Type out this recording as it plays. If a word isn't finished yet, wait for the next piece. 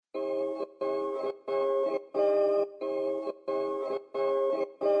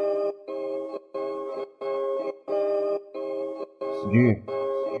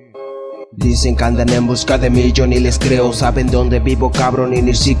Dicen que andan en busca de mí, yo ni les creo. Saben dónde vivo, cabrón, y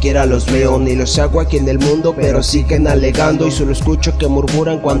ni siquiera los veo. Ni los hago aquí en el mundo, pero siguen alegando. Y solo escucho que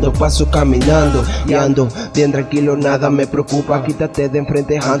murmuran cuando paso caminando. Y ando bien tranquilo, nada me preocupa. Quítate de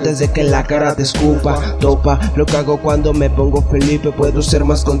enfrente antes de que la cara te escupa. Topa lo que hago cuando me pongo Felipe. Puedo ser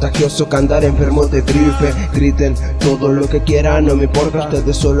más contagioso que andar enfermo de gripe. Griten todo lo que quieran, no me importa.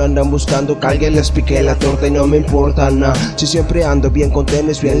 Ustedes solo andan buscando que alguien les pique la torta y no me importa nada. Si siempre ando bien con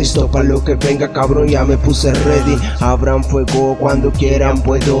tenis, bien listo para lo que venga, cabrón, ya me puse ready. Abran fuego cuando quieran,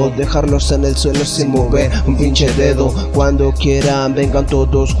 puedo dejarlos en el suelo sin mover un pinche dedo. Cuando quieran, vengan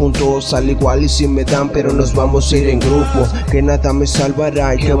todos juntos, al igual y si me dan, pero nos vamos a ir en grupo. Que nada me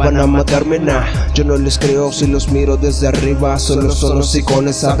salvará y que van a matarme, nah. Yo no les creo si los miro desde arriba. Solo son los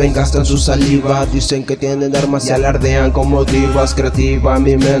icones, saben, gastan su saliva. Dicen que tienen armas y alardean como divas. Creativa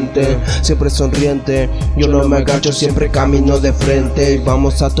mi mente, siempre sonriente. Yo no me agacho, siempre camino de frente. Y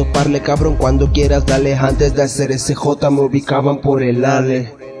vamos a toparle, cabrón, cuando quieras dale. Antes de hacer S.J. me ubicaban por el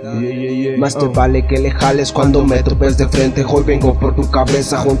ale. Más te vale que le jales cuando me topes de frente. Hoy vengo por tu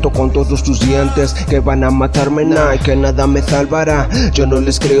cabeza junto con todos tus dientes. Que van a matarme, nah, y que nada me salvará. Yo no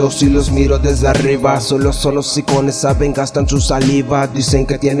les creo si los miro desde arriba. Solo son los icones, saben, gastan su saliva. Dicen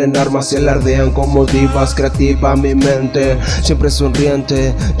que tienen armas y alardean como divas. Creativa mi mente, siempre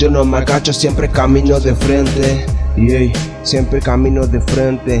sonriente. Yo no me agacho, siempre camino de frente. Siempre camino de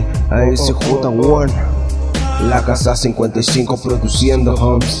frente. A.S.J.ONE, la casa 55 produciendo,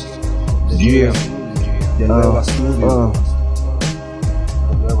 homes. De Nueva Estudio.